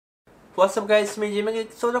What's up guys, me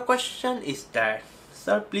Geek. So the question is that,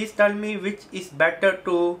 sir, please tell me which is better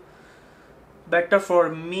for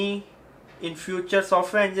me in future,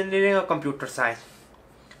 software engineering or computer science.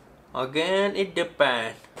 Again, it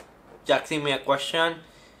depends. Asking me a question,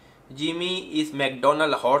 Jimmy, is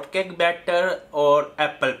McDonald's hotcake better or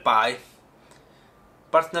apple pie?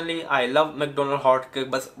 Personally, I love McDonald's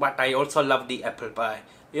hotcake, but I also love the apple pie.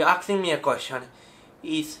 You're asking me a question,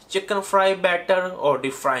 is chicken fry better or the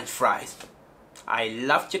french fries? I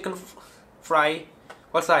love chicken fry,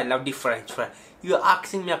 also I love the french fry. You're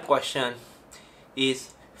asking me a question, is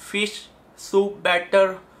fish soup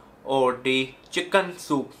better or the chicken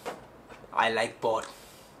soup? I like both.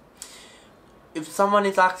 If someone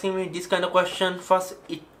is asking me this kind of question, first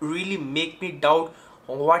it really make me doubt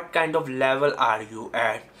what kind of level are you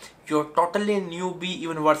at. You're totally a newbie,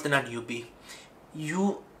 even worse than a newbie.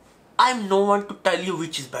 I'm no one to tell you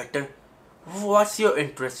which is better. What's your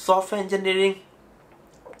interest? Software engineering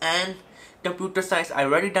and computer science. I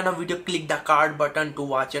already done a video, click the card button to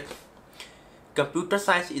watch it. Computer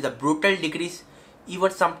science is a brutal degree. Even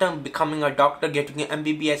sometimes becoming a doctor, getting an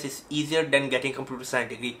MBBS is easier than getting a computer science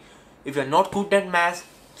degree. If you're not good at math,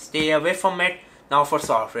 stay away from it. Now for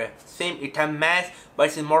software, same, it has math, but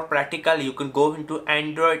it's more practical. You can go into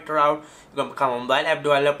Android route, you can become a mobile app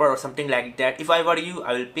developer or something like that. If I were you,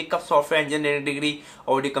 I will pick up software engineering degree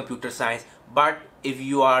over the computer science. But if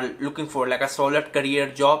you are looking for like a solid career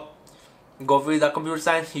job, go with the computer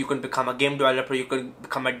science. You can become a game developer, you can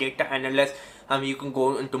become a data analyst, you can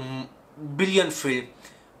go into billion field.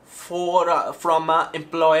 From an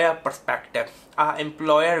employer perspective, an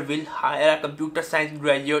employer will hire a computer science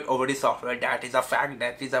graduate over the software. That is a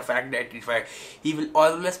fact. He will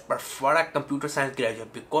always prefer a computer science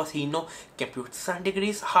graduate because he know computer science degree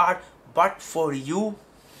is hard, but for you,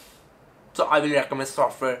 so I will recommend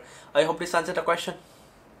software. I hope this answered the question.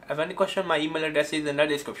 If any question, my email address is in the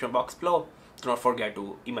description box below. Do not forget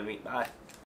to email me. Bye.